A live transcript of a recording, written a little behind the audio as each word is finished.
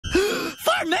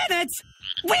4 minutes?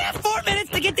 We have 4 minutes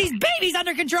to get these babies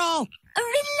under control.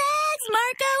 Relax,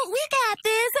 Marco. We got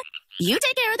this. You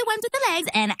take care of the ones with the legs,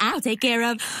 and I'll take care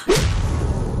of...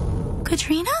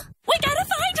 Katrina? We gotta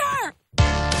find her!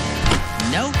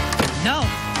 No.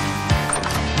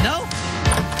 Nope.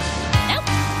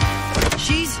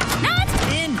 She's Not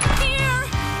in here.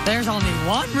 There's only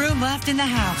one room left in the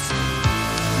house.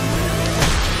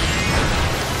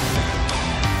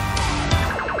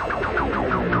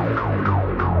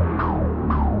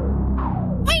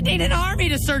 We need an army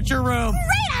to search your room.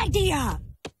 Great idea!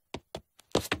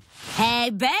 Hey,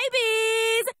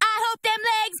 babies! I hope them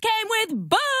legs came with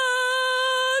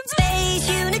bones! Space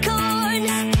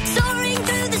unicorn, soaring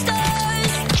through the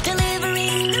stars,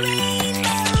 delivering the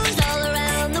rainbows all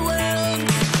around the world.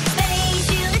 Space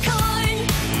unicorn,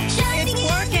 shining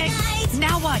It's working. in the night.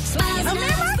 Now what? Smiles Give 'em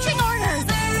their marching orders.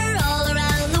 all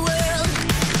around the world.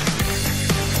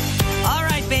 All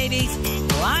right, babies,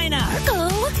 line up. Go,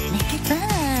 make it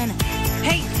fun.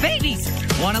 Hey, babies,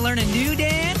 want to learn a new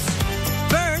dance?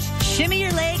 First, shimmy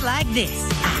your leg like this.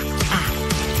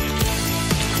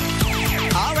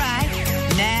 All right,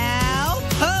 now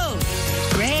pose.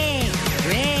 Great.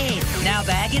 Now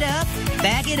back it up,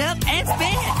 and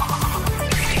spin it.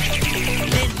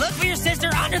 Then look for your sister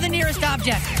under the nearest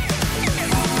object.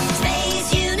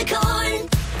 Space unicorn,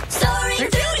 soaring They're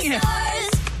through doing the it. stars,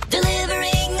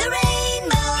 delivering the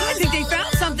rainbows. I think they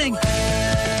found something.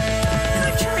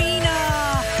 Katrina!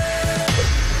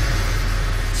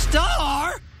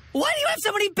 Star? Why do you have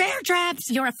so many bear traps?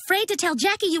 You're afraid to tell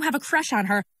Jackie you have a crush on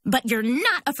her, but you're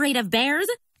not afraid of bears?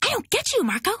 I don't get you,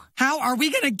 Marco. How are we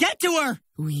gonna get to her?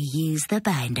 We use the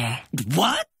binder.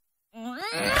 What?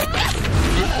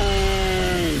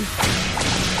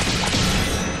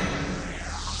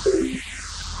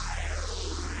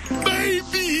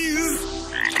 Babies!